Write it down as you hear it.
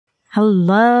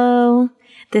Hello.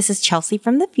 This is Chelsea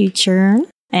from the future.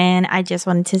 And I just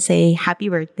wanted to say happy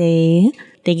birthday.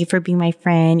 Thank you for being my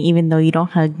friend, even though you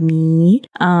don't hug me.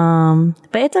 But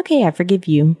it's okay. I forgive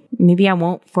you. Maybe I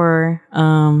won't for,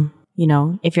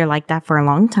 if you're like that for a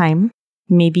long time,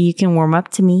 maybe you can warm up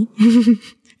to me.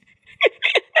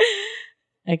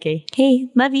 Okay. Hey,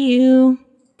 love you.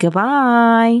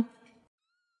 Goodbye.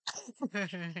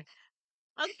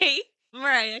 Okay,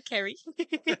 Mariah Carey.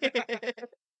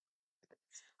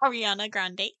 Ariana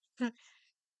Grande.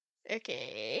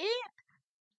 Okay.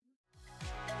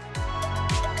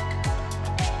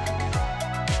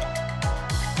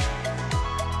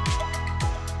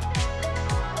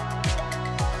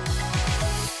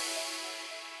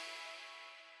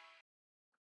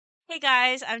 Hey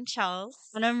guys, I'm Chels,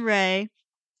 And I'm Ray,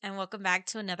 and welcome back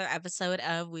to another episode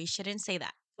of We Shouldn't Say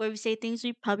That. where we say things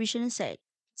we probably shouldn't say.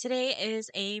 Today is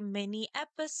a mini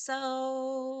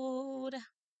episode.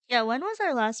 Yeah, when was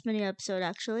our last mini episode,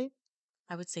 actually?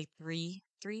 I would say three,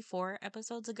 4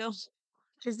 episodes ago.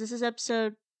 Because this is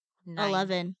episode 9.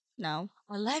 11. No,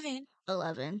 11.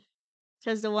 11.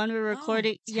 Because the one we're Oh,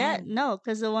 recording... Yeah, 10. no,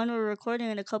 because the one we're recording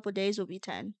in a couple days will be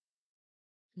 10.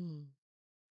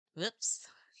 Whoops.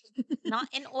 Not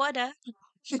in order.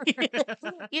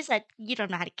 You said you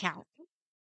don't know how to count.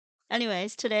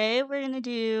 Anyways, today we're going to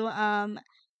do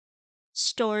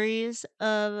stories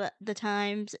of the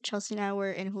times Chelsea and I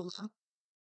were in hula.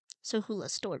 So hula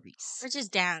stories. Or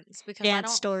just dance. Because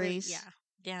Dance stories. Yeah,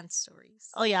 dance stories.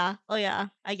 Oh yeah,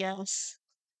 I guess.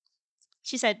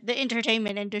 She said the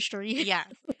entertainment industry. Yeah.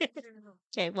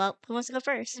 Okay, well, who wants to go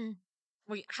first?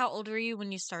 Wait, how old were you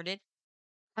when you started?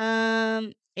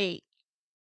 8.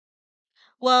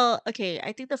 Well, okay,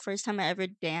 I think the first time I ever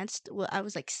danced, well, I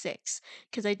was like 6,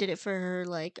 because I did it for her,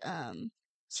 like,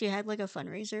 she had like a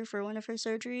fundraiser for one of her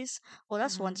surgeries. Well,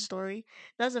 that's one story.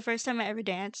 That was the first time I ever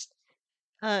danced.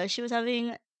 She was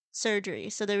having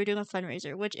surgery, so they were doing a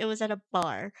fundraiser, which it was at a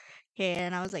bar. Okay,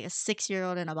 and I was like a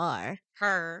 6-year-old in a bar.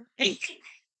 Her.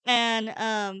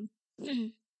 And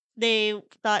they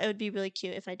thought it would be really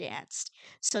cute if I danced.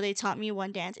 So they taught me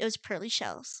one dance. It was Pearly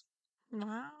Shells.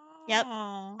 Wow. Yep.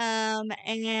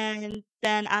 And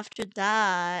then after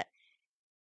that,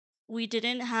 we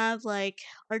didn't have like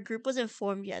our group wasn't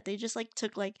formed yet. They just like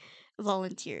took like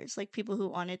volunteers, like people who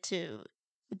wanted to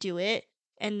do it.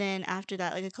 And then after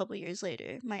that, like a couple years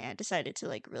later, my aunt decided to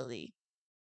like really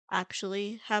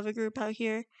actually have a group out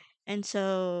here. And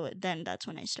so then that's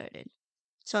when I started.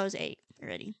 So I was 8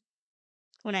 already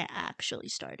when I actually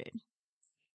started.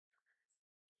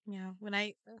 Yeah, when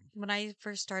I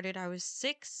first started, I was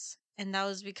 6, and that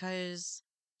was because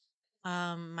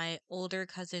my older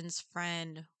cousin's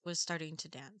friend was starting to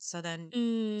dance. So then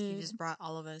he just brought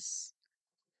all of us.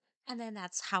 And then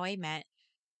that's how I met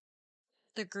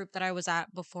the group that I was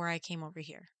at before I came over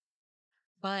here.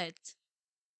 But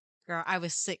girl, I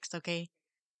was 6, okay?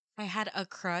 I had a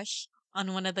crush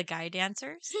on one of the guy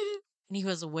dancers, and he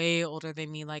was way older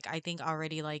than me. Like I think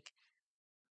already like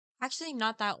actually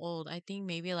not that old. I think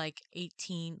maybe like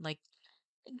 18, like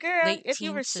Girl, late if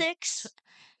you were teens to 6,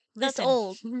 that's listen.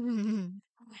 old.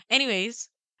 Anyways,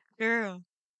 girl,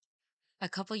 a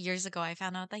couple years ago I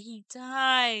found out that he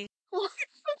died. What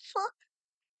the fuck?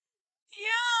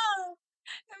 Yeah.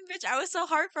 And bitch, I was so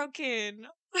heartbroken.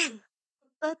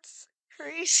 That's That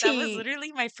was crazy.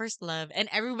 literally my first love, and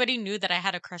everybody knew that I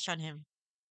had a crush on him.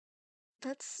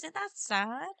 That's Isn't that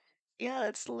sad? yeah,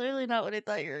 that's literally not what I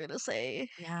thought you were gonna say.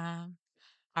 Yeah.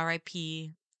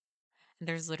 R.I.P. And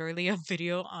there's literally a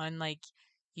video on like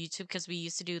YouTube because we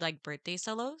used to do like birthday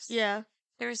solos. Yeah.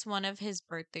 There's one of his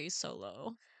birthday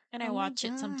solo, and I Oh my watch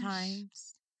it gosh.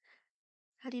 sometimes.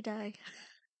 How'd he die?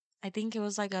 I think it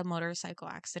was like a motorcycle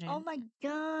Oh accident. my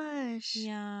gosh.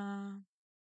 Yeah,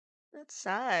 That's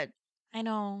sad. I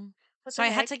know. What So the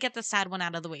I had heck? to get the sad one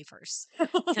out of the way first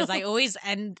because I always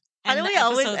How do end we the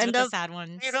always episodes end with the up, sad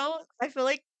ones. I feel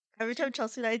like every time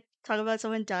Chelsea and I talk about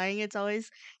someone dying, it's always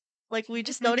like we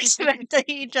just don't expect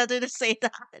each other to say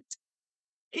that.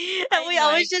 And I we know,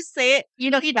 always just say it,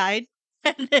 he died.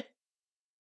 And then,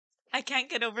 I can't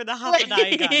get over the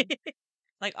Hapadaigan. like,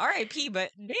 Like R.I.P. But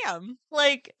damn.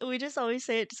 like, we just always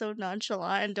say it so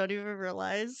nonchalant and don't even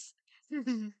realize.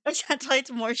 That's why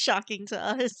it's more shocking to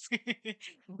us.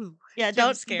 Ooh, Yeah, jump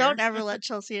don't scare. ever let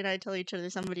Chelsea and I tell each other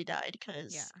somebody died,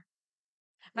 because Yeah.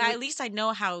 But at least I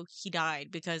know how he died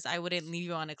because I wouldn't leave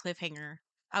you on a cliffhanger.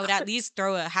 I would at least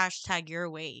throw a hashtag your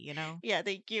way, you know? yeah,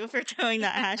 thank you for throwing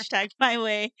that hashtag my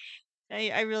way.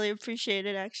 I really appreciate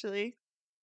it, actually.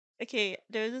 Okay,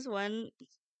 there's this one.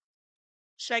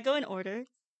 Should I go in order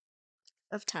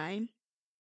of time?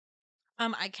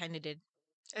 I kind of did.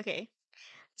 Okay.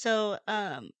 So,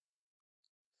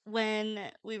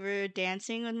 when we were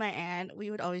dancing with my aunt,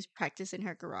 we would always practice in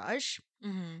her garage.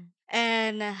 Mm-hmm.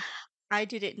 And I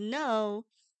didn't know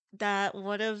that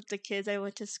one of the kids I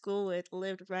went to school with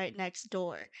lived right next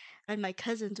door. And my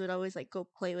cousins would always like go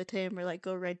play with him or like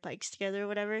go ride bikes together or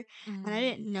whatever. And I Mm-hmm.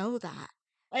 didn't know that.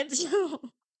 And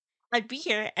so I'd be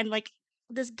here and like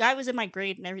this guy was in my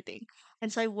grade and everything.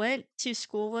 And so I went to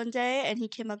school one day and he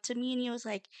came up to me and he was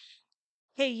like,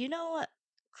 "Hey, you know what,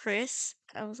 Chris?"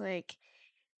 I was like,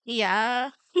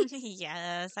 "Yeah."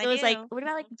 Yes, I It was like, do. "What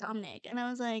about like Dominic?" And I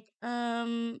was like,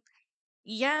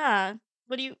 yeah.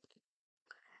 What do you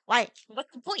like?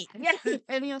 What's the point? Yeah.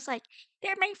 And he was like,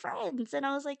 "They're my friends." And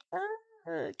I was like, "Oh,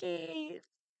 okay."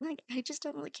 Like, I just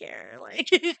don't really care. Like,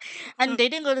 and they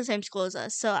didn't go to the same school as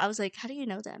us. So I was like, "How do you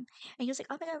know them?" And he was like,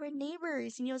 "Oh my God, we're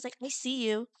neighbors." And he was like, "I see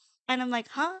you." And I'm like,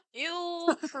 "Huh?"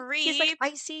 Ew, He's like, creep.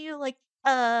 "I see you like,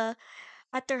 uh,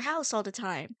 at their house all the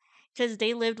time." Because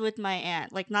they lived with my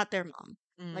aunt, like, not their mom.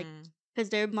 Like, Mm. because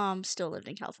their mom still lived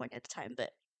in California at the time.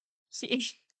 But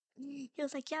she, he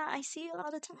was like, "Yeah, I see you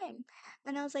all the time."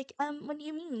 And I was like, what do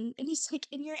you mean?" And he's like,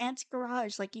 "In your aunt's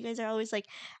garage. Like, you guys are always like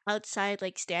outside,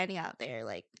 like standing out there,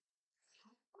 like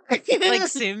Like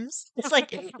it's Sims.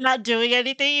 like not doing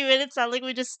anything. Even it sounds like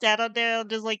we just stand out there and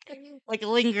just like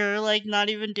linger, like not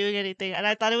even doing anything." And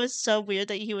I thought it was so weird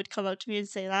that he would come up to me and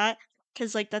say that,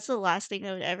 because like that's the last thing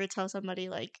I would ever tell somebody.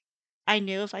 Like, I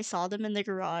knew if I saw them in the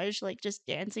garage, like just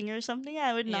dancing or something,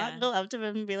 I would not Yeah. go up to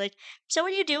them and be like, "So what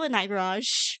do you do in that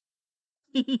garage?"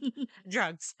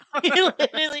 Drugs.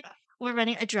 Literally, we're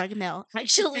running a drug mill,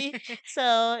 actually.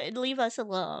 So leave us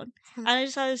alone. And I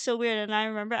just thought it was so weird. And I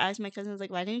remember asking my cousin, I was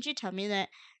like, "Why didn't you tell me that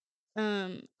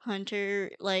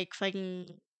Hunter like fucking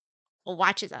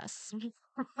watches us?"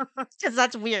 Because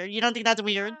that's weird. You don't think that's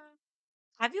weird?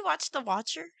 Have you watched The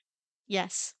Watcher?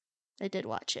 Yes, I did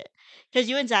watch it. Because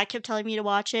you and Zach kept telling me to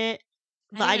watch it,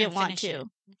 I but didn't I even didn't want finish it.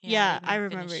 to. Yeah, I Yeah, didn't I even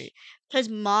remember. finish. Because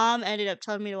mom ended up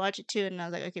telling me to watch it too, and I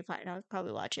was like, "Okay, fine, I'll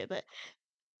probably watch it." But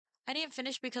I didn't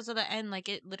finish because of the end. Like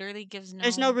it literally gives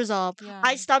there's no no. resolve. Yeah.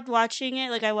 I stopped watching it.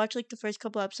 Like, I watched like the first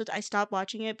couple episodes. I stopped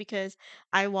watching it because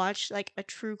I watched like a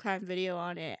true crime video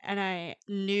on it, and I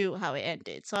knew how it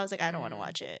ended. So I was like, I don't want to Mm,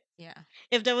 watch it. yeah.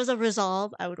 If there was a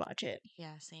resolve, I would watch it.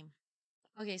 Yeah. Same.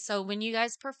 Okay, so when you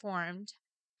guys performed,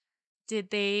 did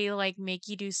they like make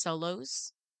you do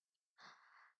solos?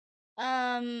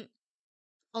 Um,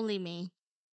 Only me.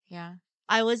 Yeah.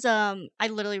 I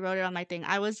literally wrote it on my thing.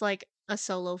 I was like a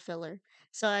solo filler.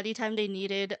 So anytime they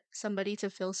needed somebody to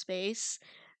fill space,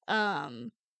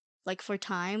 um, like for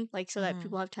time, like so that Hmm.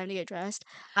 people have time to get dressed,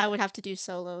 I would have to do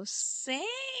solos.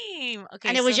 Same. Okay,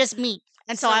 And it was so just me.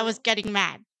 And so I was so getting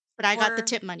mad, but I got the for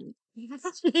tip money.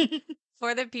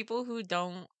 for the people who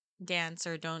don't dance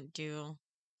or don't do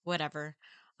whatever,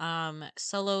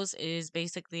 solos is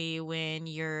basically when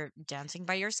you're dancing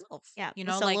by yourself. Yeah, You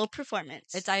the know, solo like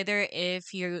performance. it's either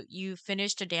if you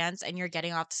finished a dance and you're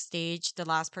getting off the stage, the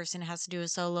last person has to do a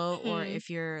solo, or Mhm. if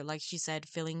you're like she said,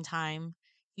 filling time,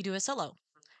 you do a solo.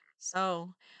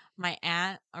 So my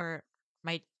aunt or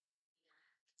my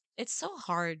it's so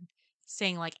hard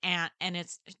saying like aunt and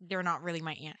it's they're not really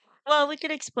my aunt. Well, we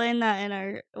could explain that in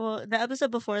the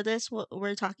episode before this.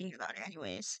 We're talking about it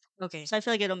anyways, Okay. so I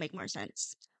feel like it'll make more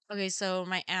sense. Okay, so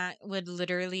my aunt would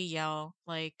literally yell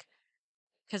like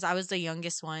because I was the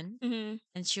youngest one. Hmm.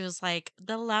 And she was like,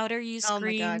 the louder you Oh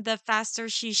my scream, god. the faster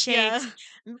she shakes. Yeah.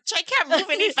 Which I can't move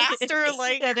any faster.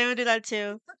 Like, Yeah, they would do that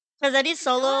too. Because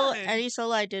God. any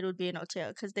solo I did would be an OTO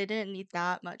because they didn't need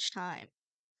that much time.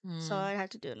 So Hmm. I'd have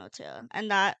to do an OTO.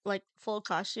 And that, like, full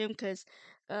costume because,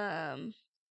 um,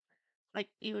 like,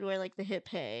 you would wear, like, the hip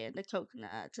hay and the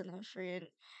coconuts and the freaking,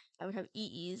 I would have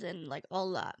EEs and, like,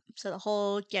 all that. So the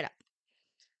whole get up.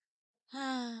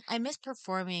 I miss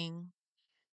performing,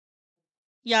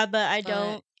 Yeah, but I but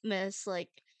don't miss, like,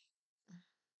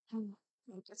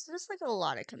 it's just, like, a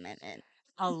lot of commitment.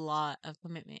 a lot of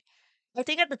commitment. I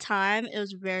think at the time it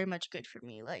was very much good for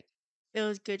me. Like, it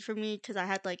was good for me because I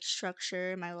had like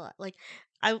structure in my life. Like,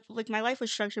 my life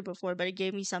was structured before, but it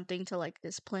gave me something to like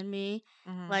discipline me,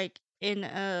 Hmm. like in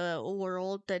a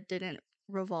world that didn't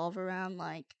revolve around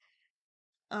like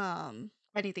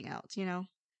anything else.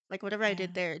 Like whatever I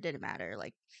did Yeah. there, it didn't matter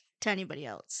like to anybody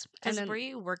else. And Because then, were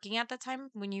you working at the time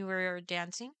when you were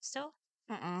dancing still?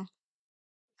 uh-uh.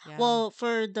 Yeah. Well,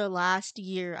 for the last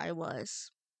year, I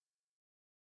was.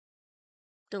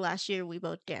 The last year we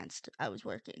both danced, I was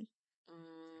working.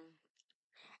 Mm,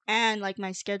 And like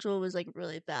my schedule was like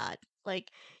really bad.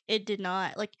 Like it did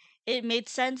not like it made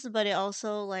sense, but it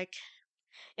also like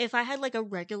if I had like a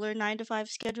regular 9 to 5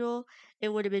 schedule, it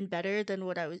would have been better than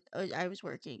what I was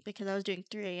working because I was doing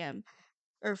 3 a.m.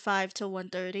 or 5 to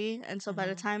 1:30, and so by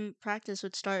the Mm-hmm. time practice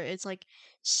would start, it's like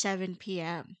 7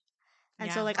 p.m.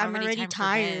 And so Yeah, like I'm already already time for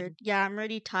bed. tired. Yeah, I'm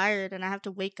already tired and I have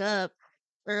to wake up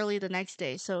early the next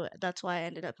day. So that's why I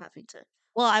ended up having to.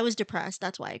 Well, I was depressed.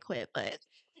 That's why I quit, but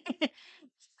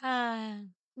Uh,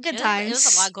 good it was a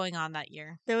lot times. going on that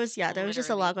year. There was just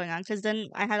a lot Literally. going on cuz then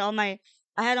I had all my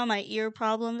ear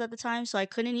problems at the time, so I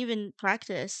couldn't even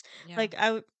practice. Yeah. Like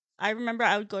I remember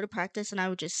I would go to practice and I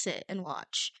would just sit and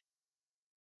watch.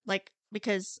 Like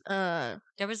because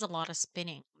There was a lot of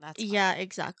spinning. That's why. yeah,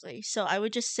 exactly. So I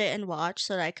would just sit and watch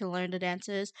so that I could learn the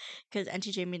dances because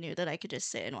Auntie Jamie knew that I could just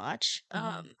sit and watch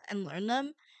Mm-hmm. and learn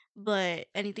them. But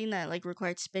anything that like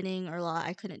required spinning or a lot,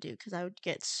 I couldn't do because I would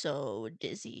get so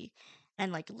dizzy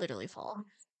and like literally fall.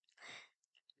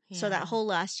 So Yeah. that whole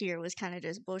last year was kind of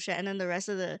just bullshit. And then the rest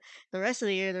of the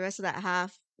year, the rest of that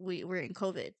half, we were in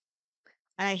COVID.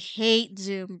 And I hate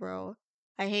Zoom, bro.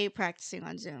 I hate practicing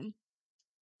on Zoom.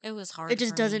 It was It hard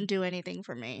just for doesn't me. do anything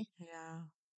for me. Yeah.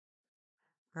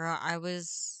 Girl, I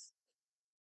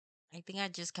think I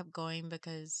just kept going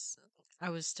because I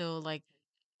was still like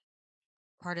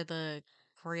part of the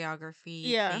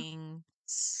choreography Yeah.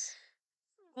 things.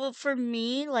 Well, for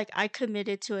me, like I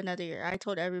committed to another year. I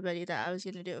told everybody that I was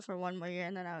gonna do it for one more year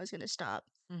and then I was gonna stop.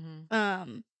 Mm-hmm.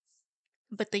 Um,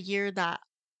 but the year that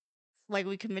like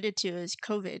we committed to is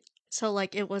COVID. So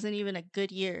like it wasn't even a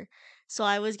good year. So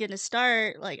I was gonna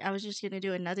start, like I was just gonna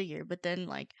do another year, but then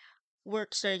like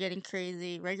work started getting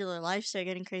crazy, regular life started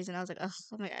getting crazy, and I was like, oh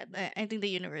my god, I think the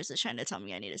universe is trying to tell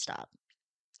me I need to stop.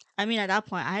 I mean, at that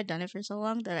point, I had done it for so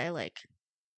long that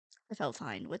I felt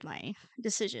fine with my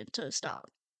decision to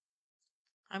stop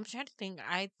I'm trying to think.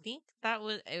 I think that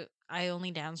was I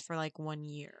only danced for like 1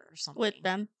 year or with something.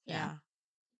 them. Yeah, Yeah.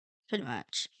 pretty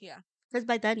much. Yeah. Because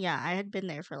by then, yeah, I had been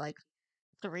there for like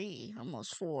 3,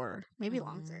 almost 4, maybe Mm-hmm.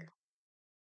 longer.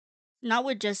 Not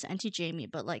with just Auntie Jamie,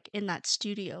 but like in that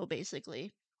studio,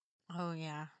 basically. Oh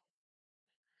yeah.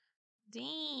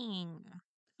 Dang.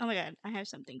 Oh my god, I have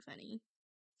something funny.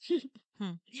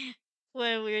 Hmm.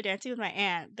 When we were dancing with my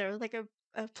aunt, there was like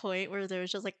a point where there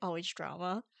was just like always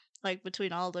drama, like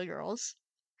between all the girls.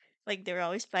 Like they were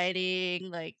always fighting,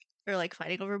 like or like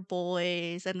fighting over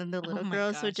boys, and then Oh my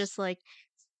gosh.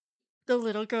 the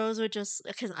little girls would just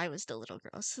because I was the little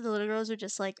girls, so the little girls would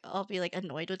just like all be like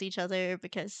annoyed with each other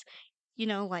because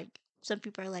like some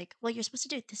people are like, well, you're supposed to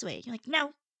do it this way. You're like,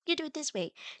 no, you do it this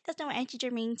way. That's not what Auntie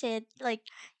Germaine said. Like,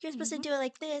 you're supposed to Mm-hmm. do it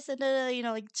like this, and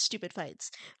like stupid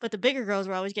fights. But the bigger girls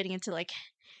were always getting into like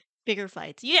bigger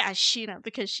fights. Yeah, Sheena,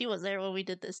 because she was there when we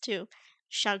did this too.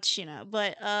 Shout Sheena.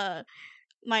 But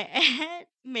my aunt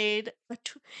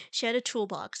she had a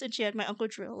toolbox and she had my uncle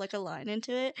drill like a line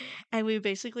into it, and we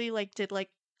basically like did like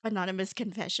anonymous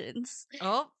confessions.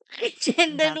 Oh,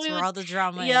 And then that's we where would all the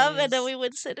drama yep, and then is. we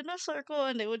would sit in a circle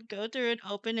and they would go through and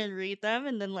open and read them,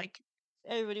 and then like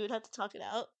everybody would have to talk it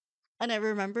out. And I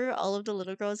remember all of the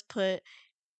little girls put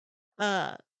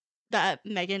uh that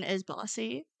Megan is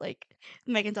bossy. Like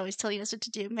Megan's always telling us what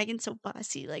to do. Megan's so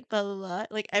bossy, like blah blah blah.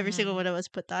 Like every single Mm-hmm. one of us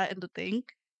put that in the thing.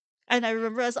 And I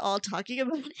remember us all talking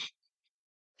about it.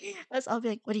 Us all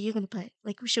being like, what are you gonna put?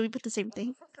 Like, should we put the same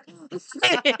thing?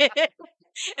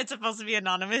 It's supposed to be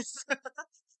anonymous.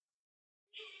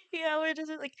 Yeah, we're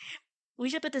just like, we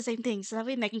should put the same thing so that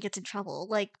way Megan gets in trouble.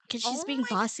 Like, because she's Oh being my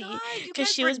bossy. god, you Because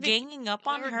guys she were was being, ganging up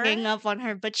we on were her? ganging up on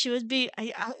her, but she was being,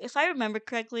 if I remember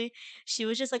correctly, she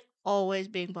was just like always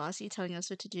being bossy, telling us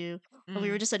what to do. And we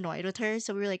were Mm. just annoyed with her.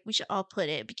 So we were like, we should all put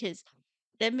it because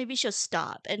then maybe she'll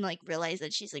stop and like realize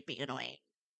that she's like being annoying.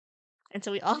 And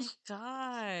so we Oh all, my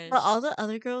but gosh. all the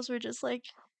other girls were just like,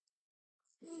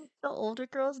 the older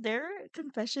girls, their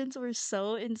confessions were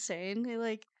so insane. They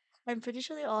like, I'm pretty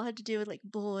sure they all had to do with like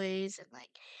boys and like,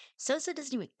 so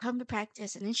doesn't even come to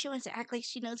practice, and then she wants to act like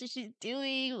she knows what she's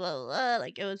doing. Blah, blah.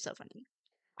 Like it was so funny.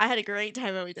 I had a great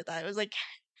time when we did that. It was like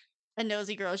a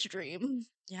nosy girl's dream.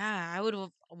 Yeah, I would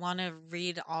want to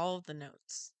read all of the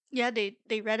notes. Yeah, they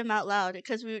read them out loud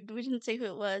because we didn't say who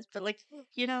it was, but like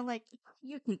like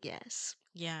you can guess.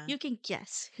 Yeah. You can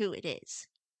guess who it is.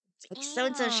 Like so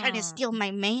and so's trying to Damn. steal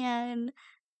my man.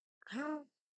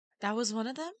 That was one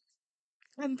of them?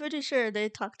 I'm pretty sure they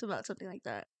talked about something like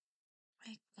that.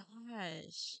 My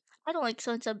gosh. I don't like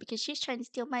so and so because she's trying to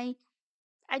steal my.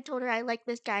 I told her I like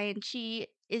this guy and she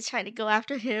is trying to go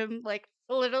after him. Like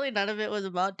literally none of it was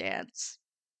about dance.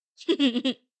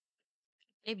 It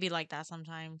It'd be like that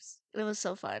sometimes. was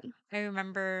so fun. I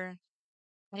remember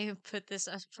I didn't put this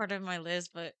as part of my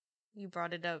list, but you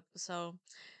brought it up. So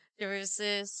there was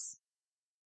this,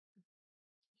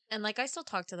 and like I still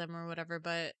talk to them or whatever,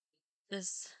 but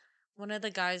this one of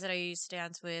the guys that I used to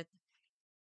dance with,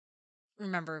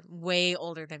 remember, way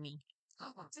older than me.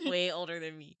 Way older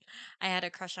than me. I had a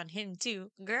crush on him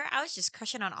too. Girl, I was just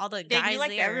crushing on all the Dang, you guys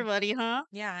liked there. everybody, huh?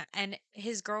 Yeah, and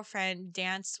his girlfriend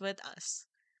danced with us.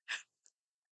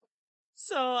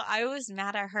 So I was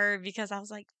mad at her because I was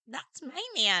like, that's my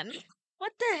man.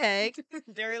 What the heck?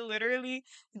 They're literally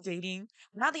dating.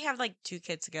 Now they have like 2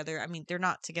 kids together. I mean, they're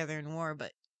not together anymore,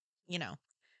 but you know,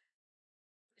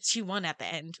 she won at the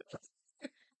end.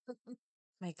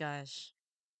 My gosh.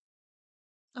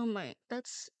 Oh my,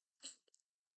 that's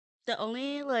the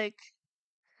only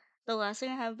the last thing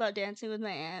I have about dancing with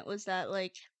my aunt was that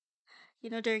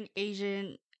during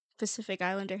Asian Pacific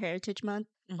Islander Heritage Month,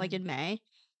 like Hmm. in May,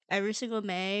 every single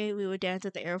May we would dance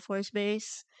at the Air Force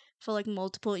Base for like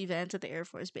multiple events at the Air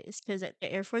Force Base because at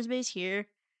the Air Force Base here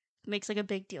makes like a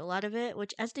big deal out of it,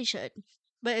 which as they should.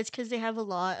 But it's because they have a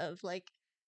lot of like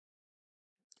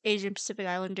Asian Pacific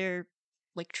Islander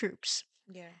like troops.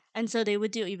 Yeah. And so they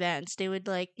would do events. They would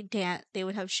like dance. They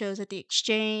would have shows at the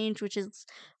Exchange, which is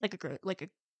like a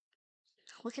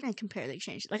what can I compare the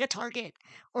Exchange, like a Target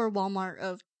or a Walmart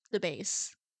of the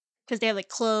base, because they have like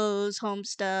clothes, home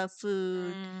stuff,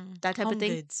 food, that type of Home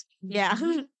thing. goods. Yeah.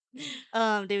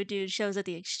 They would do shows at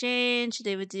the Exchange.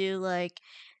 They would do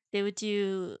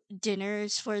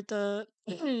dinners for the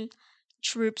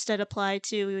troops that apply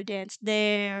to. We would dance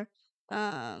there.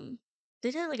 Um,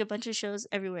 they did like a bunch of shows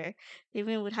everywhere. They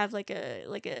even would have like a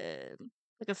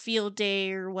field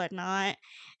day or whatnot,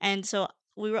 and so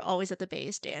we were always at the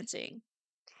base dancing,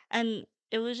 and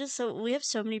it was just so we have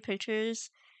so many pictures,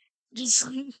 just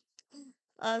like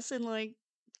us in like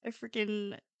a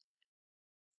freaking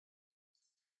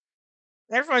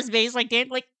Air Force Base, like dan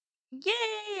like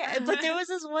yay! But there was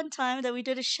this one time that we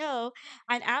did a show,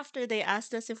 and after they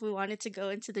asked us if we wanted to go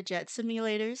into the jet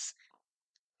simulators.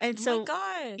 And Oh my so,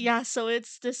 god. yeah, so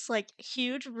it's this like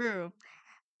huge room,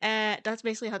 and that's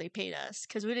basically how they paid us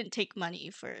because we didn't take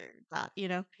money for that,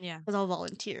 Yeah. it was all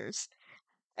volunteers.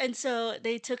 And so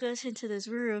they took us into this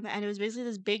room, and it was basically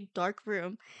this big dark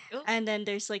room, Oh. and then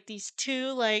there's like these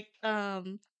two like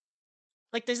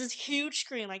there's this huge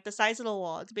screen like the size of the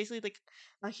wall. It's basically like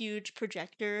a huge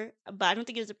projector, but I don't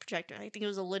think it was a projector. I think it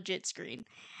was a legit screen.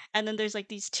 And then there's like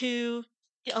these two.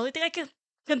 The only thing I can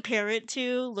compare it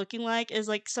to looking like is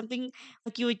like something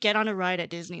like you would get on a ride at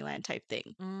Disneyland type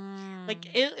thing. Like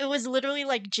Mm. it was literally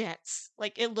like jets.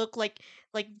 Like it looked like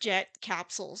jet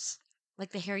capsules.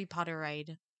 Like the Harry Potter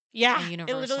ride Yeah, at it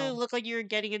literally Universal. looked like you were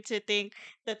getting into a thing.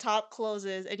 The top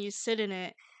closes and you sit in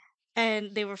it,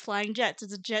 and they were flying jets.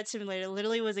 It's a jet simulator. It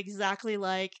literally was exactly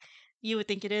like you would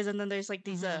think it is. And then there's like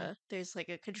Hmm. there's like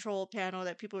a control panel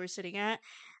that people were sitting at.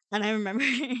 And I remember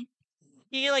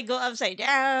you could like go upside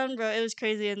down, bro. It was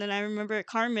crazy. And then I remember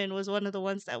Carmen was one of the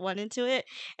ones that went into it,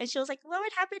 and she was like, "What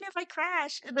would happen if I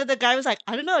crash?" And then the guy was like,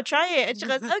 "I don't know, try it." And she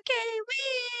goes, "Okay,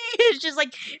 wee." And she's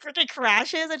like, freaking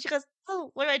crashes, and she goes,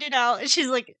 "Oh, what do I do now?" And she's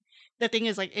like, the thing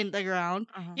is like in the ground.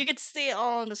 Uh-huh. You could see it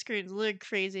all on the screen. It's literally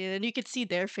crazy, and then you could see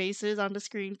their faces on the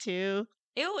screen too.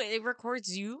 Ew, it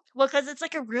records you? Well, because it's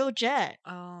like a real jet,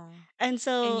 Oh. and And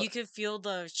so you could feel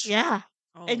the yeah.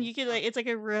 And Oh, you can fuck. like it's like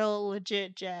a real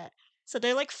legit jet. So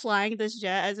they're like flying this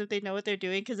jet as if they know what they're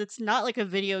doing because it's not like a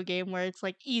video game where it's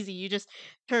like easy. You just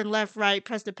turn left, right,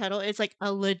 press the pedal. It's like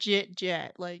a legit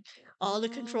jet. Like all the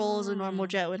controls a normal Mm.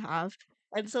 jet would have.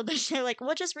 And so they're like,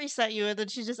 we'll just reset you. And then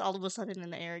she's just all of a sudden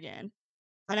in the air again.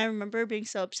 And I remember being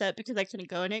so upset because I couldn't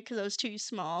go in it because I was too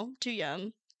small, too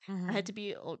young. I had Mhm. to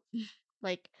be old.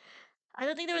 Like, I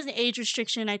don't think there was an age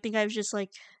restriction. I think I was just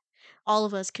like, all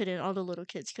of us couldn't, all the little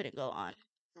kids couldn't go on.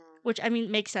 Which I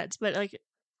mean makes sense, but like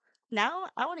now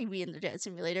I want to be in the jet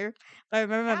simulator. But I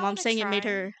remember my I mom wanna saying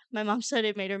try. my mom said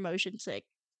it made her motion sick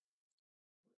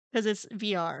because it's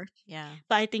VR. Yeah.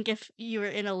 But I think if you were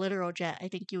in a literal jet, I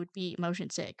think you would be motion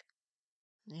sick.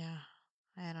 Yeah.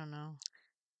 I don't know.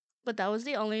 But that was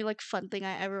the only like fun thing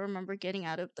I ever remember getting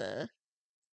out of the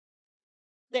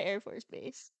Air Force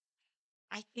Base.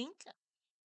 I think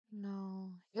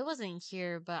no, it wasn't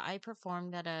here, but I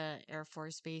performed at a Air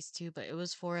Force base too, but it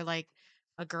was for like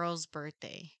a girl's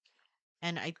birthday.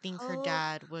 And I think her Oh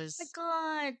dad my was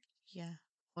god. yeah.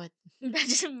 What? That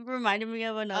just reminded me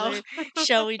of Oh. another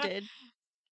show we did.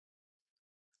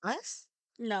 Us?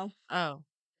 No. Oh.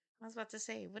 I was about to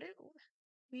say, what did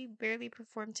we barely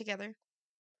performed together?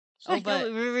 Oh, I know but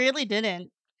we really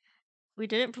didn't. We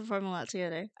didn't perform a lot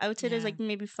together. I would say there's yeah. like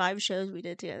maybe 5 shows we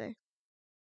did together.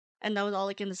 And that was all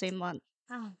like in the same month.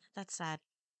 Oh, that's sad.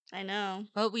 I know.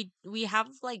 But we have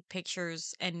like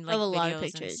pictures and Of like a lot of videos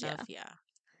and pictures, yeah. stuff, yeah.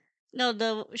 No,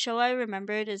 the show I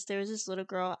remembered is there was this little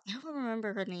girl. I don't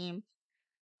remember her name.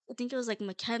 I think it was like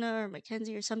McKenna or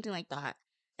Mackenzie or something like that.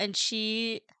 And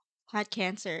she had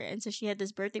cancer, and so she had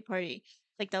this birthday party.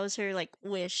 Like that was her like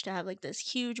wish to have like this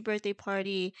huge birthday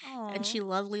party, and she Oh.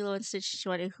 loved Lilo and Stitch. She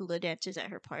wanted hula dances at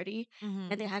her party,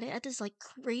 and they Mhm. had it at this like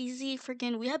crazy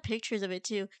freaking. We had pictures of it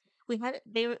too. We had it.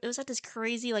 It was at this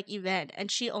crazy like event, and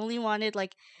she only wanted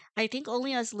like I think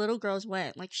only us little girls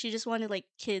went. Like she just wanted like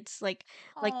kids,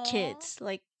 Aw. kids,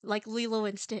 like Lilo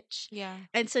and Stitch, Yeah.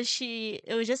 and so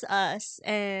it was just us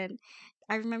and.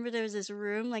 I remember there was this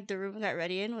room, like the room we got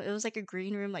ready in. It was like a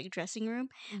green room, like dressing room,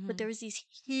 but there Mhm. was these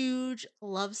huge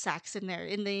love sacks in there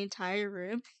in the entire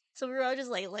room. So we were all just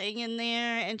like laying in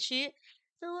there, and the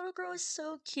little girl was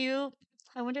so cute.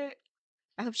 I wonder.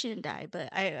 I hope she didn't die, but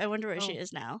I wonder where she Oh,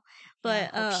 is now. yeah,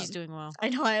 I But hope she's doing well. I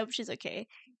know I hope she's okay.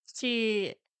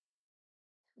 She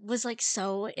was like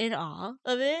so in awe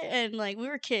of it, and like we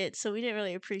were kids, so we didn't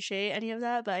really appreciate any of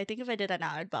that. But I think if I did that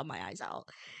now, I'd bawl my eyes out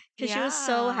because she was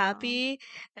so Yeah. happy.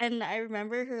 And I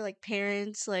remember her like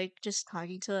parents like just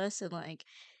talking to us and like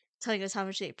telling us how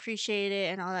much they appreciate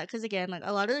it and all that. Because again, like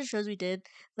a lot of the shows we did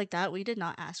like that, we did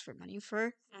not ask for money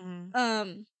for. Mhm.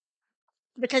 Um,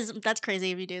 because that's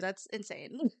crazy if you do. That's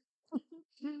insane.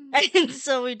 Mm. And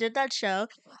so we did that show,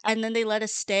 and then they let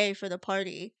us stay for the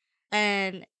party.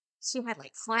 And she had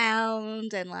like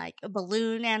clowns and like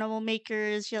balloon animal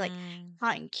makers. She had like Mm.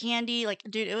 cotton candy. Like,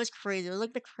 dude, it was crazy. It was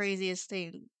like the craziest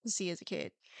thing to see as a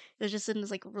kid. It was just in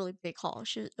this like really big hall.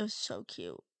 It was so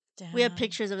cute. We have Damn.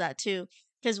 pictures of that too.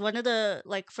 Because one of the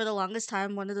like for the longest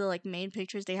time, one of the like main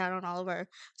pictures they had on all of our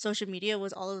social media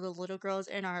was all of the little girls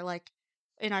in our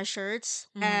shirts,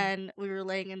 Mhm. and we were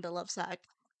laying in the love sack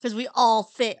because we all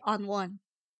fit on one.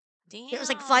 There was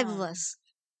like five of Damn. us.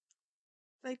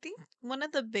 I think one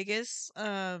of the biggest,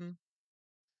 not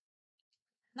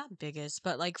biggest,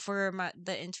 but like for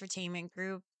the entertainment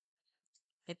group,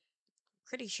 I'm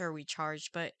pretty sure we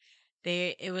charged, but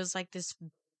it was like this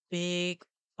big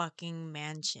fucking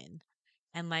mansion,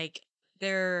 and like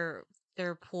their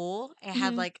their pool, it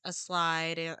had Mhm. like a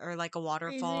slide or like a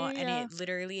waterfall, Crazy, and yeah. it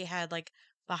literally had like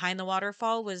behind the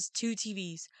waterfall was two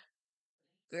TVs.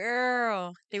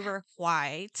 Girl, they were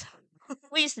white.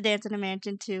 We used to dance in a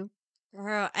mansion too.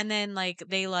 Girl, and then like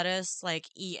they let us like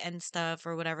eat and stuff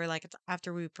or whatever, like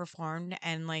after we performed,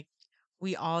 and like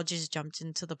we all just jumped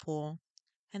into the pool,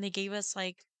 and they gave us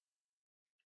like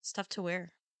stuff to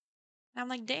wear. And I'm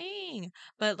like, dang.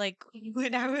 But like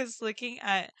when I was looking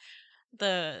at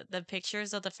the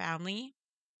pictures of the family,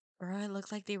 bro, it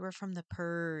looked like they were from The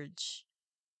Purge.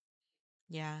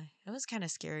 Yeah, it was kind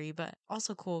of scary, but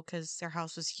also cool because their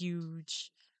house was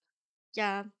huge.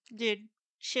 Yeah, dude.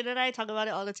 Shin and I talk about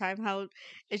it all the time. How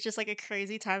it's just like a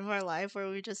crazy time of our life where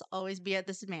we just always be at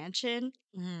this mansion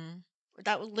Hmm.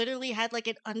 that literally had like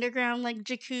an underground like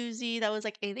jacuzzi that was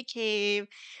like in a cave.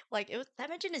 Like that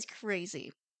mansion is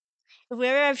crazy. If we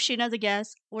ever have Sheena as a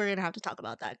guest, we're gonna have to talk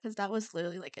about that because that was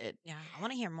literally like Yeah, I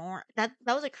want to hear more. that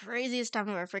was the craziest time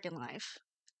of our freaking life.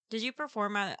 Did you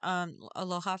perform at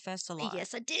Aloha Fest a lot?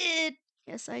 Yes, I did.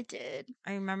 Yes, I did.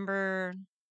 I remember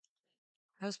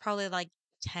I was probably like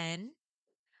 10.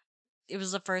 It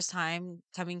was the first time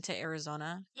coming to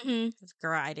Arizona. Mhm. 'Cause,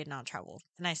 girl, I did not travel,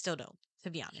 and I still don't, to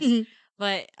be honest.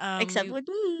 But Except with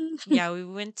me. we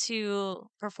went to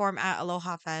perform at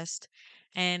Aloha Fest,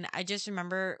 and I just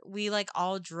remember we like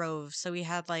all drove, so we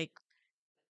had like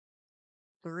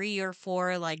 3 or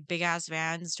 4 like big ass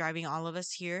vans driving all of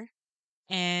us here.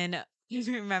 And you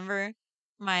remember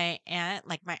my aunt,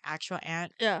 like my actual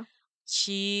aunt, Yeah.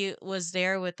 she was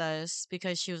there with us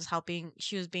because she was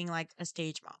being like a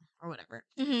stage mom or whatever.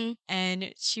 Mhm.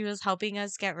 And she was helping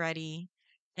us get ready,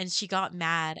 and she got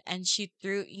mad and she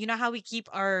threw, you know how we keep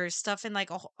our stuff in like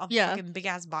a Yeah. fucking big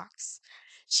ass box?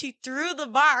 She threw the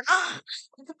box Oh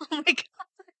my god.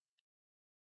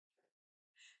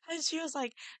 and she was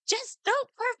like, just don't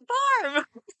perform.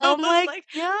 I Oh was my like,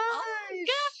 oh my gosh.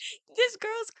 god, this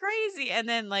girl's crazy. And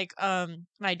then like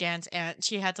my dance aunt,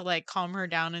 she had to like calm her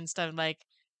down and stuff, like,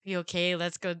 be okay,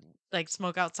 let's go like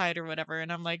smoke outside or whatever.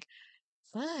 And I'm like,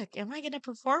 fuck, am I gonna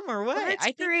perform or what? That's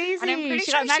And I'm crazy. pretty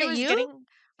She sure got mad at you?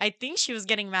 I think she was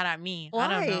getting mad at me. I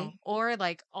don't know. Why? Or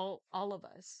like all of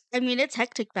us. I mean, it's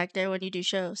hectic back there when you do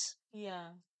shows.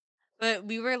 Yeah. But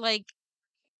we were like,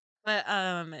 but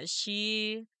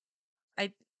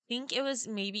I think it was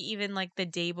maybe even like the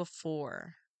day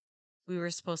before we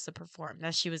were supposed to perform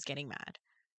that she was getting mad.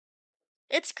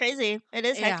 It's crazy. It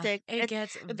is Yeah, hectic. it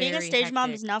gets Being a very stage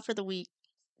mom is hectic. not for the weak.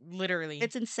 Literally.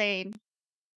 It's insane.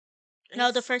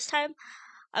 No, the It's first time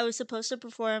I was supposed to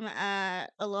perform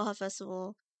at Aloha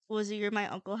Festival was the year my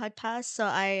uncle had passed, so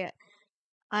I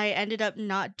ended up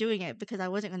not doing it because I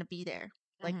wasn't going to be there.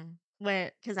 Like mhm.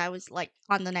 because I was like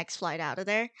on the next flight out of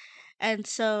there. And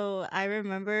so I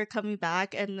remember coming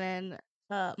back and then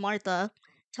Martha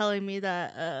telling me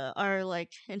that our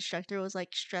like instructor was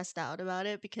like stressed out about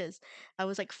it because I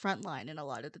was like frontline in a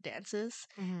lot of the dances.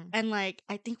 Mm-hmm. And like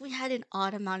I think we had an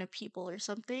odd amount of people or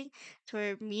something to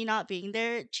where me not being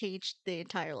there changed the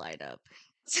entire lineup.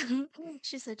 So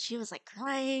she said she was like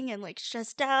crying and like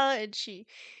stressed out and she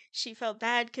felt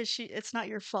bad because it's not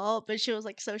your fault, but she was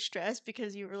like so stressed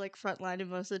because you were like frontline in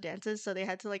most of the dances, so they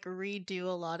had to like redo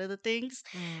a lot of the things,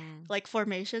 Mm. like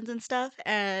formations and stuff.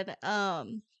 And I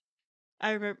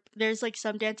remember there's like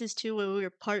some dances too where we were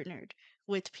partnered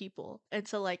with people, and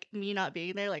so like me not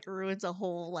being there like ruins a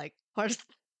whole like part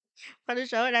of the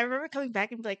show. And I remember coming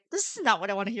back and be like, "This is not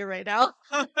what I want to hear right now."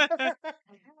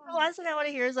 The last thing I want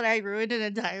to hear is that I ruined an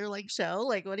entire like show.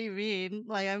 Like, what do you mean?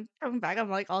 Like, I'm coming back, I'm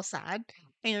like all sad,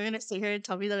 and you're gonna sit here and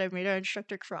tell me that I made our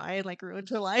instructor cry and like ruined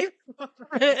her life?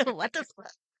 What the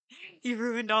fuck? You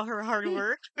ruined all her hard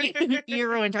work. You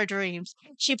ruined her dreams.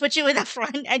 She put you in the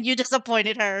front, and you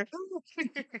disappointed her.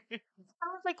 I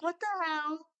was like, what the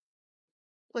hell?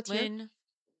 What's your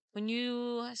When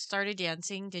you started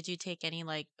dancing, did you take any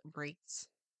like breaks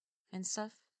and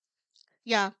stuff?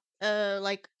 yeah?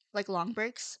 Like long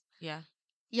breaks. Yeah.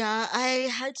 Yeah, I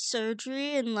had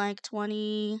surgery in like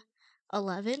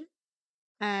 2011,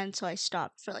 and so I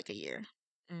stopped for like a year.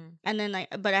 Mm. And then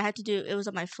but I had to do it was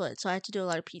on my foot, so I had to do a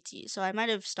lot of PT. So I might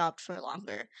have stopped for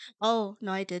longer. Oh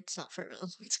no, I did stop for a little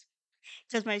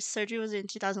because my surgery was in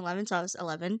 2011, so I was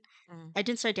 11. Mm. I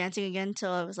didn't start dancing again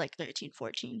until I was like 13,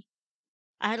 14.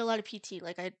 I had a lot of PT.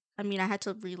 Like I mean, I had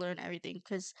to relearn everything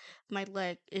because my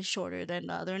leg is shorter than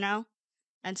the other now.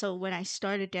 And so when I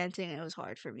started dancing, it was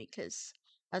hard for me because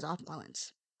I was off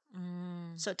balance.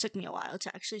 Mm. So it took me a while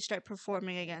to actually start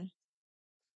performing again.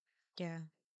 Yeah.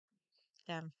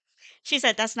 Yeah. She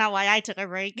said that's not why I took a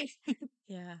break.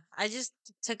 Yeah. I just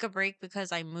took a break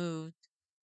because I moved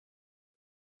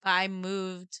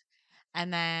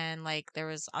and then like there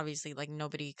was obviously like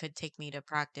nobody could take me to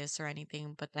practice or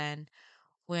anything, but then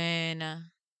when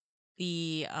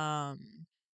the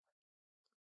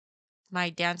my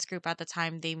dance group at the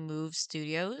time they moved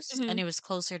studios and Mhm. it was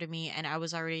closer to me and I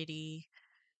was already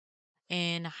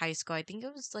in high school. I think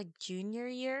it was like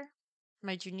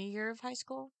my junior year of high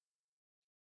school.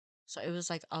 So it was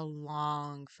like a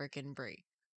long freaking break.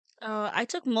 I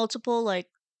took multiple like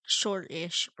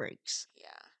short-ish breaks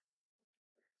Yeah.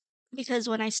 because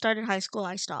when I started high school,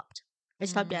 I stopped. I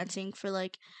stopped Mm, dancing for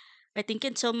like I think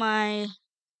until my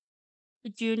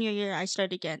junior year. I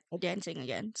started again dancing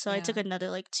again. So I took yeah. another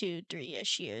like 2,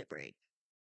 3-ish year break.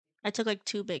 I took like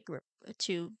two big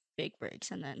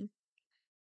breaks, and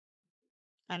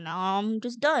now I'm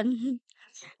just done.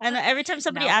 And every time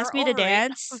somebody Now asks we're me to over it.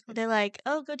 dance, they're like,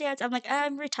 "Oh, go dance." I'm like,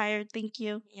 "I'm retired, thank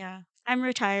you. Yeah. I'm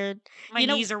retired." My You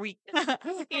know, knees are weak.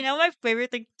 my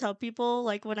favorite thing to tell people,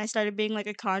 like when I started being like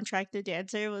a contracted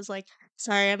dancer, was like,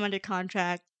 "Sorry, I'm under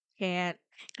contract, can't."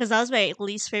 Because that was my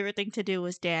least favorite thing to do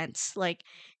was dance. Like,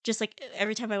 just like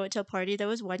every time I went to a party, there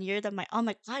was one year that oh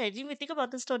my god, I didn't even think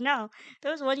about this till now.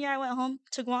 There was one year I went home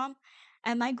to Guam,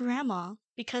 and my grandma,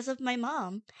 because of my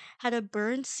mom, had a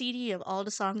burned CD of all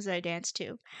the songs that I danced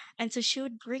to. And so she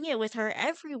would bring it with her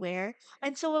everywhere.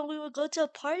 And so when we would go to a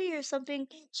party or something,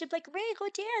 she'd be like, "Ray, go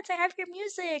dance. I have your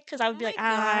music." Because I would Oh be like, my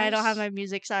 "I don't have gosh. my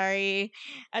music, sorry."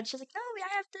 And she's like, "No,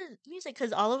 I have the music."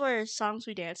 Because all of our songs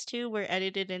we danced to were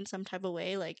edited in some type of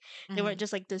way. Like, they weren't Hmm.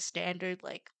 just like the standard,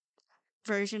 like,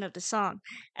 version of the song.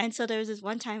 And so there was this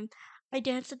one time I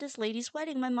danced at this lady's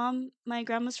wedding, my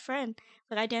grandma's friend.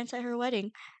 Like I danced at her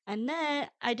wedding. And then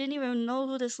I didn't even know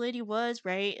who this lady was,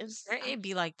 right? It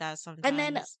be like that And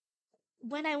then sometimes.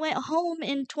 when I went home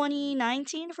in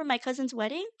 2019 for my cousin's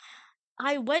wedding,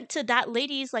 I went to that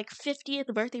lady's like 50th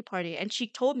birthday party and she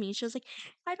told me, she was like,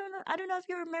 I don't know if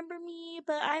you remember me,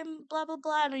 but I'm blah blah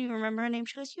blah. I don't even remember her name.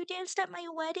 She goes, "You danced at my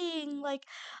wedding like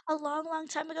a long, long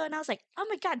time ago." And I was like, "Oh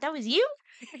my god, that was you?"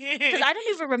 Because I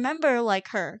don't even remember like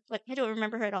her. Like I don't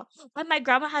remember her at all. But my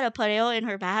grandma had a pareo in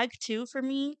her bag too for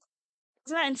me.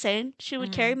 Isn't that insane? She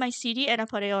would carry Hmm. my CD and a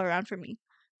pareo around for me.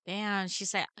 Damn, she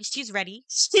said she's ready.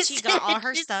 She's She got all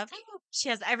her she's stuff. She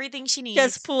has everything she she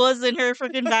has needs. pools in her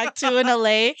freaking bag too in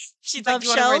LA She's like, of "Do you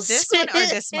want to wear shells. this one or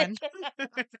this one?"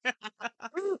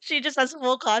 She just has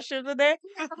full costume in there.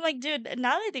 I'm like, dude,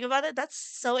 now that I think about it, that's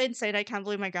so insane. I can't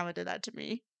believe my grandma did that to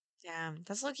me. Damn,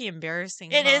 that's looking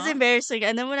embarrassing, It is huh? embarrassing.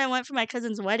 And then when I went for my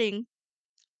cousin's wedding,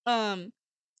 um,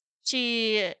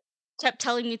 she kept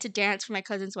telling me to dance for my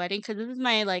cousin's wedding because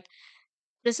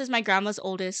this is my grandma's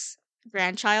oldest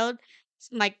grandchild,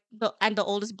 and the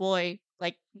oldest boy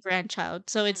like grandchild.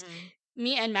 So it's Hmm.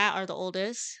 me and Matt are the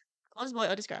oldest, oldest boy,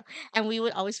 oldest girl. And we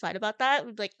would always fight about that.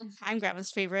 We'd be like, I'm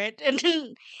grandma's favorite. And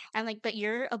then I'm like, but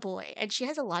you're a boy. And she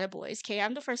has a lot of boys. Okay.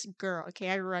 I'm the first girl. Okay.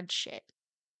 I run shit.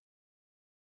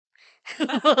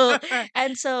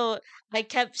 And so I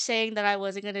kept saying that I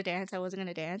wasn't gonna dance, I wasn't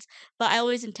gonna dance, but I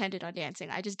always intended on dancing.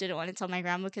 I just didn't want to tell my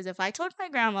grandma because if I told my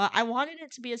grandma, I wanted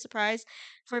it to be a surprise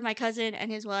for my cousin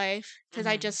and his wife because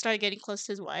I Mhm. just started getting close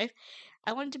to his wife.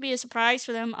 I wanted to be a surprise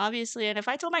for them, obviously. And if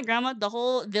I told my grandma, the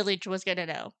whole village was gonna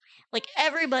know. Like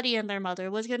everybody and their mother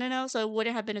was gonna know, so it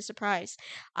wouldn't have been a surprise.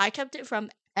 I kept it from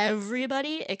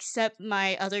everybody except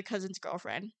my other cousin's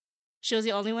girlfriend. She was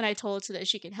the only one I told so that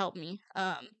she could help me.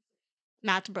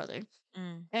 Matt's brother.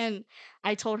 Mm. And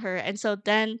I told her. And so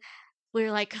then we were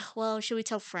like, well, should we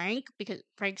tell Frank? Because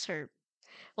Frank's her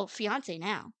fiance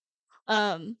now.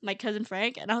 My cousin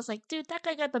Frank. And I was like, dude, that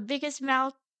guy got the biggest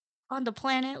mouth on the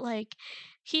planet. Like,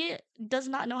 he does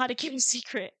not know how to keep a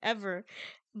secret ever.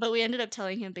 But we ended up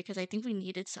telling him because I think we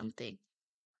needed something.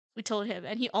 We told him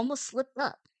and he almost slipped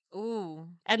up. Ooh.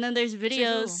 And then there's To who?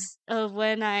 videos of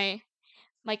when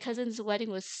my cousin's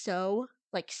wedding was so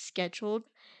like scheduled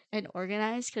and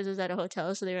organized because it was at a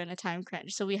hotel, so they were in a time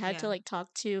crunch. So we had to Yeah. like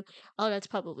talk to. Oh, that's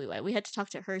probably why we had to talk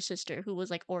to her sister, who was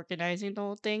like organizing the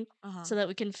whole thing, Uh-huh. so that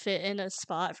we can fit in a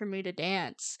spot for me to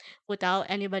dance without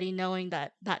anybody knowing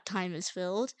that that time is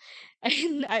filled.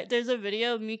 And there's a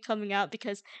video of me coming out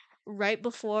because right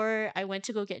before I went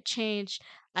to go get changed,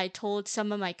 I told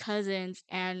some of my cousins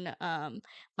and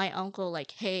my uncle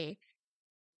like, hey,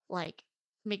 like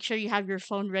make sure you have your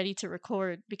phone ready to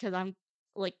record because I'm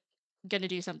like gonna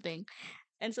do something.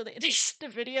 And so they see the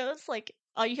videos, like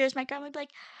all you hear is my grandma be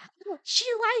like, "Oh, she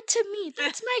lied to me.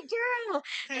 That's my girl.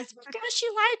 That's my girl. She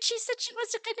lied. She said she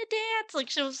wasn't gonna dance." Like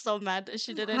she was so mad that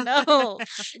she didn't know.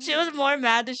 She was more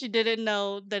mad that she didn't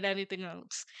know than anything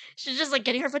else. She's just like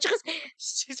getting her phone. She goes,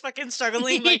 She's fucking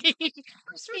struggling. Like,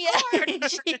 press yeah. record.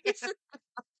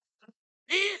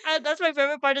 That's my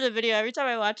favorite part of the video. Every time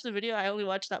I watch the video, I only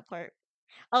watch that part.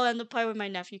 Oh, and the part where my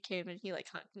nephew came and he like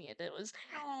hugged me and it was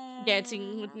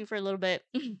dancing with Aw. me for a little bit.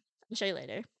 I'll show you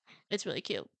later. It's really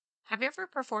cute. Have you ever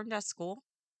performed at school?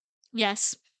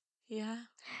 Yes, Yeah.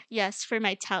 yes, for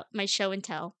my show and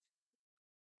tell.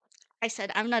 I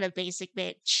said I'm not a basic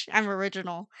bitch. I'm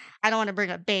original. I don't want to bring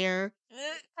a bear.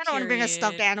 I don't want to bring a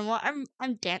stuffed Period. animal.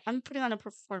 I'm putting on a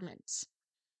performance.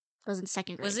 I was in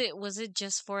second grade. Was it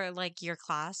just for like your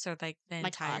class or like the My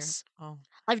entire? class. Oh.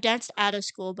 I've danced out of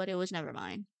school, but it was never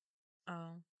mine.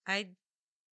 Oh. I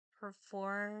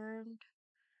performed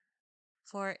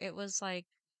for it was like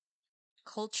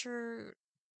culture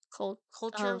Cold.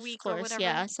 culture Of week or course, whatever.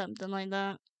 yeah, something like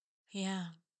that. Yeah.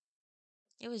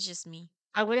 It was just me.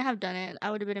 I wouldn't have done it.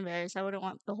 I would have been embarrassed. I wouldn't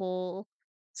want the whole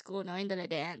school knowing that I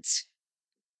dance.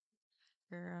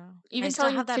 Girl. I Even still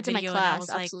telling have that kids in my video and I class, was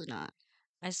like absolutely not.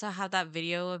 I still have that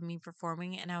video of me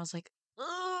performing and I was like,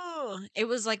 oh, it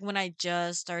was like when I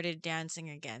just started dancing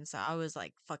again. So I was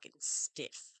like fucking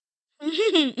stiff.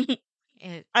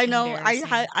 It's I know.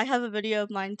 embarrassing. I have a video of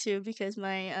mine too because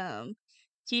my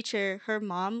teacher, her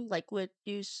mom, like would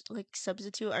use like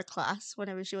substitute our class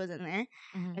whenever she wasn't there,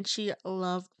 Mhm. and she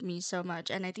loved me so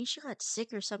much. And I think she got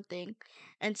sick or something,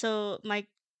 and so my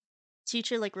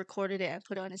teacher like recorded it and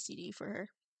put it on a CD for her,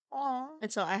 Aw,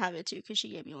 and so I have it too because she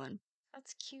gave me one.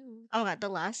 that's cute. Oh my god,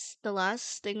 the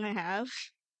last thing I have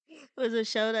was a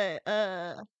show that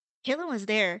Caitlin was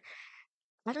there.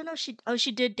 I don't know if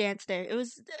she did dance there. It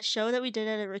was a show that we did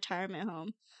at a retirement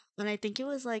home. And I think it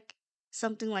was like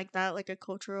something like that, like a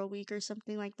cultural week or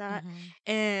something like that. Mhm.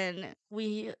 And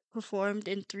we performed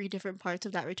in three different parts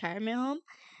of that retirement home.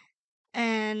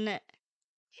 And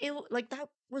like that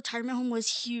retirement home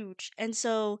was huge. And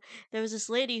so there was this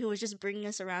lady who was just bringing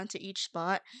us around to each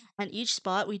spot. And each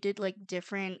spot we did like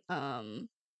different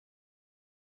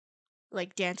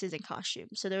like dances and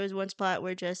costumes. So there was one spot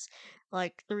where just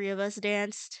like three of us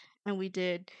danced and we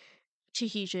did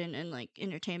Tahitian and like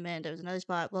entertainment. There was another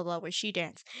spot, blah blah, where she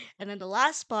danced. And then the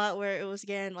last spot where it was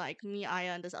again like me,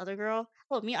 Aya, and this other girl.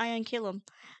 Oh, me, Aya, and Caleb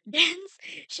dance.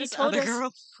 She This told other us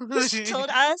girl. she told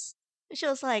us she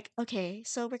was like, okay,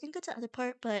 so we're gonna go to the other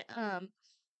part, but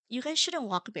you guys shouldn't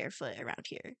walk barefoot around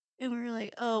here. And we were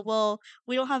like, oh well,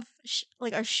 we don't have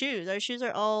like our shoes. Our shoes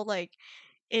are all like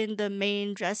in the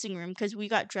main dressing room because we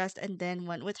got dressed and then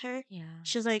went with her. Yeah.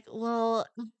 She was like, well,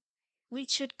 we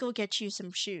should go get you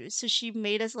some shoes. So she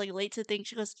made us like late to think.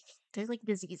 She goes, there's like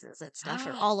diseases and stuff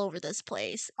are all over this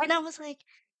place. And I was like,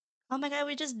 oh my god,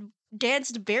 we just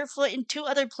danced barefoot in two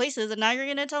other places and now you're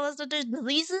gonna tell us that there's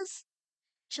diseases?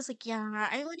 She was like, yeah,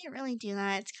 I wouldn't really do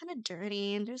that. It's kind of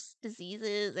dirty and there's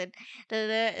diseases and da da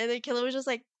da. And then Kayla was just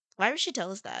like, why would she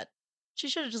tell us that? She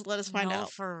should have just let us find No,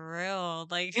 out. for real.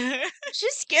 Like, She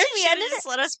scared me. should And have then just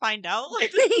let us find out.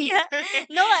 yeah,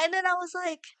 no, and then I was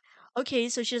like, okay,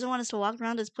 so she doesn't want us to walk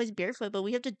around this place barefoot, but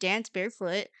we have to dance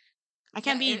barefoot. I Yeah,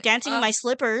 can't be dancing in my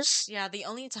slippers. yeah, the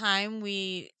only time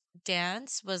we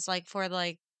danced was like for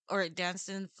like or danced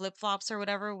in flip flops or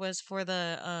whatever was for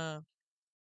the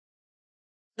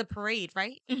parade,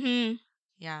 right? Mm-hmm.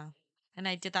 Yeah. And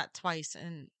I did that twice.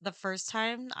 And the first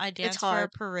time I It's danced for a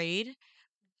hard. parade,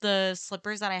 the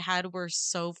slippers that I had were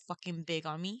so fucking big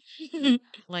on me.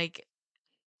 Like,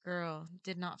 girl,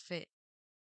 did not fit.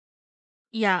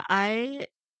 Yeah, I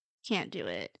can't do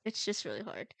it. It's just really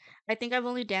hard. I think I've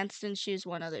only danced in shoes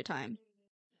one other time.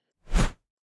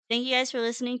 Thank you guys for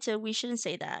listening to We Shouldn't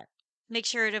Say That. Make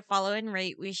sure to follow and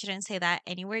rate We Shouldn't Say That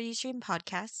anywhere you stream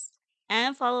podcasts.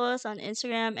 And follow us on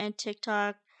Instagram and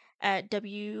TikTok at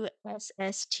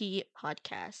WSST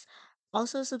Podcast.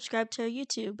 Also, subscribe to our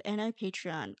YouTube and our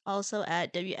Patreon, also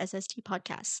at WSST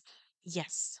Podcast.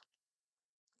 Yes.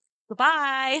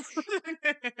 Goodbye.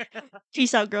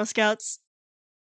 Peace out, Girl Scouts.